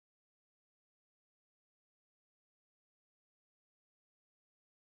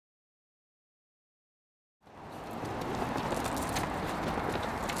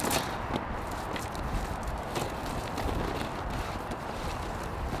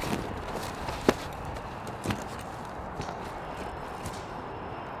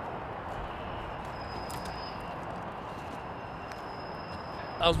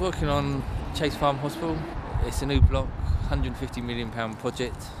I was working on Chase Farm Hospital. It's a new block, £150 million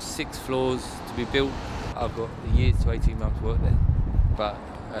project, 6 floors to be built. I've got a year to 18 months work there. But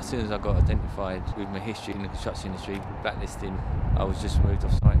as soon as I got identified with my history in the construction industry, with blacklisting, I was just moved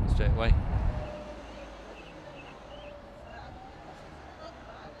off site straight away.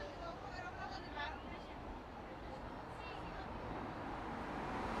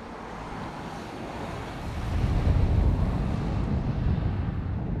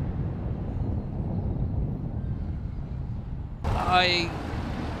 I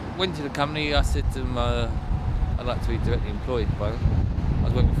went to the company, I said to them I'd like to be directly employed by them. I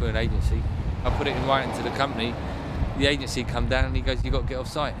was working for an agency. I put it in writing to the company. The agency come down and he goes, "You've got to get off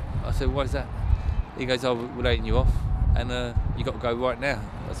site." I said, "Why is that?" He goes, "Oh, we're letting you off and you got to go right now."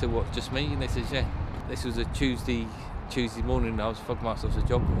 I said, "What, just me?" And they said, "Yeah." This was a Tuesday morning, I was 5 months off the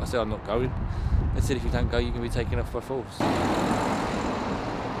job. I said, "I'm not going." They said, "If you don't go, you're going to be taken off by force."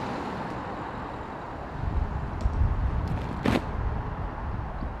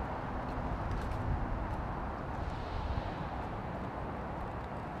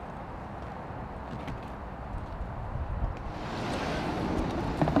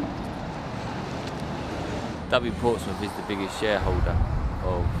 W.Portsmouth is the biggest shareholder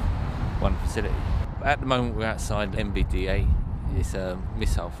of one facility. At the moment we're outside MBDA, it's a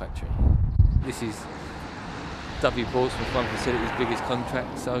missile factory. This is W.Portsmouth, one facility's biggest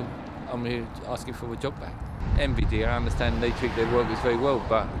contract, so I'm here asking for a job back. MBDA, I understand they treat their workers very well,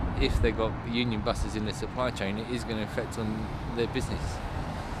 but if they've got union buses in their supply chain, it is going to affect on their business.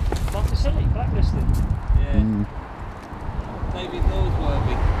 What facility? Blacklisted? Yeah. David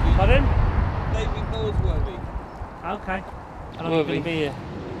Norsworthy. Pardon? David Norsworthy. Okay. And I'm going to be here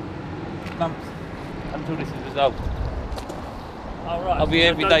months until this is resolved. All right. I'll be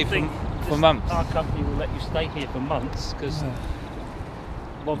every day for months. Our company will let you stay here for months because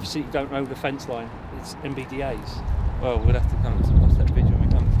obviously you don't know the fence line. It's MBDA's. Well, we'll have to come to cross that bridge when we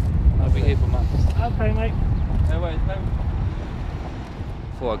come. I'll be here for months. Okay, mate. No worries, no.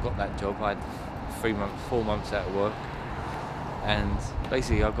 Before I got that job, I had 4 months out of work, and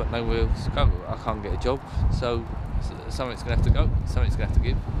basically I've got nowhere else to go. I can't get a job, so something's going to have to go. Something's going to have to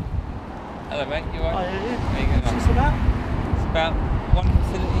give. Hello, mate. You alright? Oh, yeah. How you going? What's this about? It's about one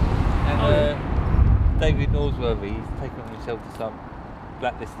facility, and David Norsworthy, he's taken on himself to start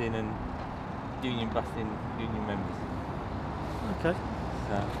blacklisting and union busting union members. Okay.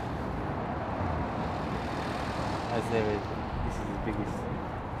 So, as this is his biggest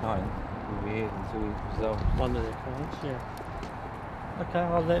client, we'll be here until we resolve. One of their clients, yeah. Okay,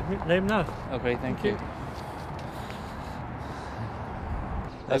 I'll let him know. Okay, thank you.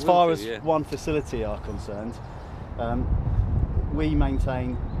 As far as one facility are concerned, we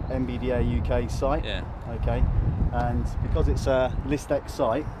maintain MBDA UK site. Yeah. Okay. And because it's a List X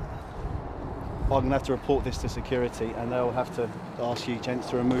site, I'm going to have to report this to security, and they'll have to ask you, gents,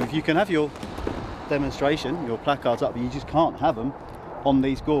 to remove. You can have your demonstration, your placards up, but you just can't have them on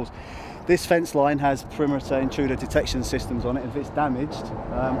these gauls. This fence line has perimeter intruder detection systems on it. If it's damaged,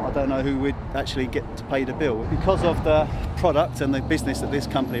 I don't know who would actually get to pay the bill. Because of the product and the business that this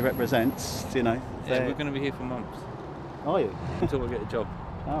company represents, you know. Yeah, we're going to be here for months. Are you? Until we get a job.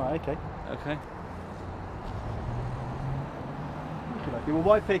 All right, okay. Okay. Okay, well,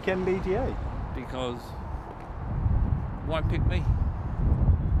 why pick MBDA? Because why pick me?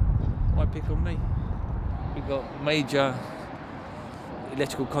 Why pick on me? We've got major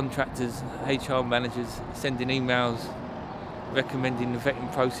electrical contractors, HR managers sending emails recommending the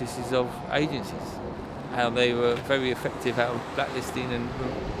vetting processes of agencies, how they were very effective out of blacklisting and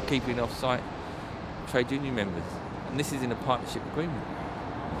keeping off-site trade union members. And this is in a partnership agreement.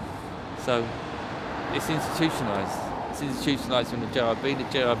 So it's institutionalised. It's institutionalised from the JRB.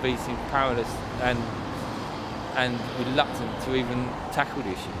 The JRB seems powerless and reluctant to even tackle the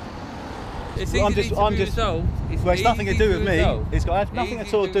issue. It's resolved. Well, it's nothing to do with me. It's got nothing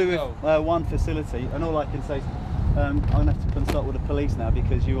at all to do with one facility. And all I can say is I'm going to have to consult with the police now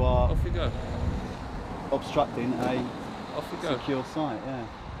because you are off you go. Obstructing a secure go. site. Yeah.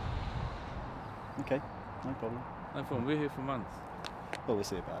 Okay, no problem. No problem. We're here for months. Well, we'll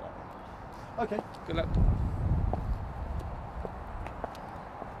see about that. Okay. Good luck.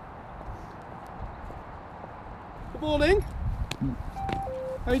 Good morning.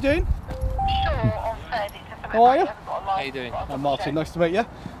 How you doing? How are you? How you doing? I'm Martin, nice to meet you.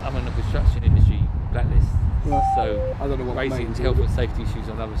 I'm in the construction industry blacklist. Right. So I don't know what raising health and safety issues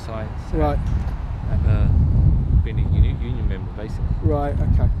on other sites. Right. And being a union member, basically. Right,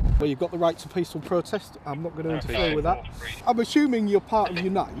 okay. Well, you've got the right to peaceful protest. I'm not going to interfere with that. I'm assuming you're part of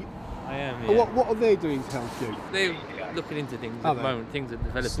Unite. I am, But yeah. what are they doing to help you? They're looking into things Are at the they? moment. Things are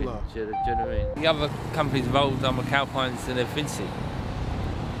developing. Slow. Do you know what I mean? The other companies involved are Calpines and Vinci.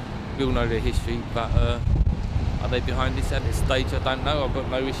 We all know their history, but are they behind this at this stage? I don't know. I've got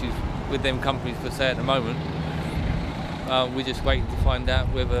no issues with them companies per se at the moment. We're just waiting to find out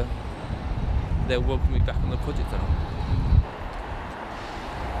whether they'll welcome me back on the project or not.